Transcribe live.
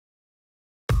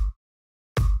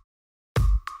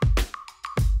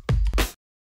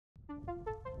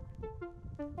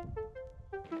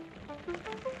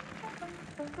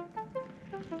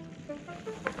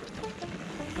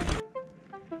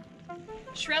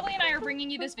Shredley and I are bringing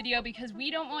you this video because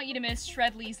we don't want you to miss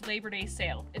Shredley's Labor Day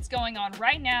sale. It's going on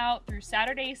right now through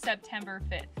Saturday, September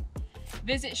 5th.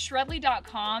 Visit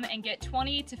shredley.com and get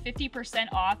 20 to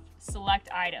 50% off select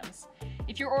items.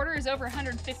 If your order is over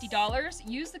 $150,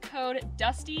 use the code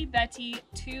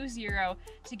DustyBetty20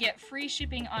 to get free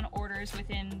shipping on orders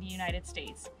within the United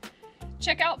States.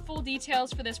 Check out full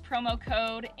details for this promo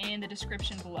code in the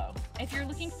description below. If you're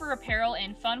looking for apparel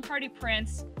in fun party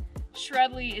prints,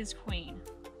 Shredley is queen.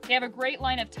 They have a great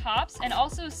line of tops and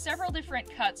also several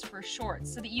different cuts for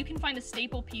shorts so that you can find the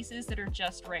staple pieces that are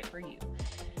just right for you.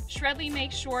 Shredley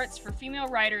makes shorts for female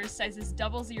riders sizes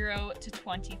 00 to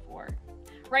 24.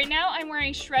 Right now I'm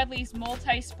wearing Shredley's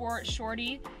multi-sport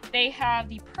shorty. They have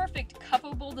the perfect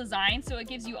cuffable design, so it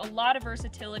gives you a lot of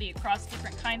versatility across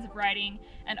different kinds of riding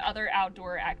and other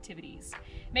outdoor activities.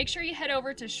 Make sure you head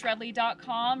over to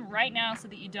shredley.com right now so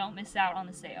that you don't miss out on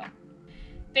the sale.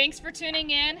 Thanks for tuning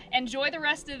in. Enjoy the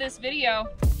rest of this video.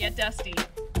 Get dusty.